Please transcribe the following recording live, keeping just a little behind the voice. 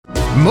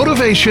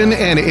Motivation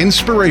and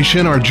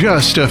inspiration are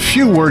just a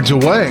few words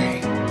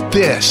away.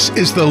 This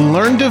is the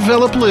Learn,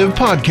 Develop, Live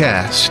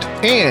podcast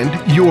and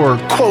your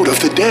quote of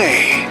the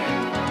day.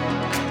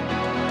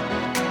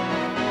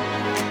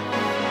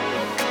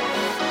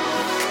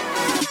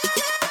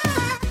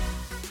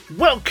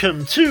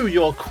 Welcome to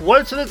your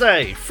quote of the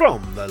day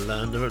from the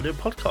Learn, Develop,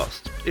 Live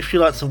podcast. If you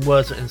like some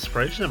words of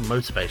inspiration and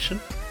motivation,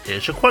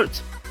 here's your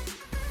quote.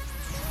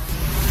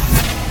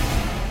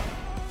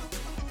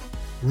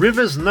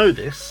 Rivers know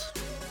this.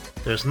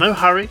 There's no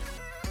hurry.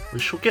 We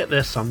shall get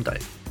there someday.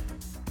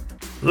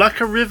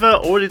 Like a river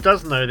already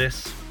does know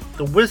this,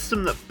 the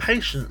wisdom that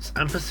patience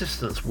and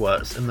persistence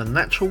works in the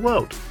natural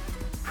world.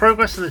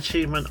 Progress and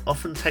achievement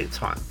often take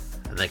time,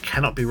 and they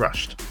cannot be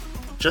rushed,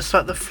 just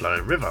like the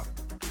flowing river.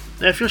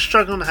 Now, if you're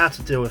struggling on how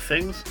to deal with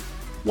things,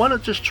 why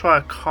not just try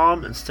a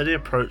calm and steady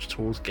approach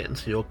towards getting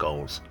to your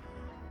goals?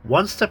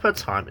 One step at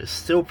a time is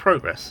still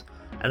progress,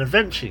 and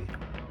eventually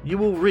you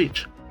will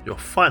reach your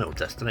final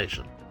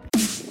destination.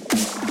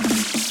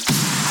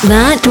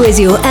 That was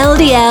your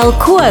LDL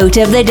quote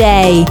of the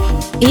day.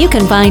 You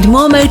can find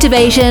more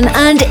motivation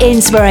and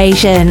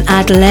inspiration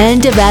at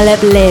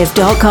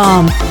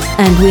learndeveloplive.com,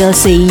 and we'll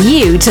see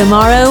you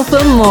tomorrow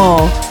for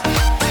more.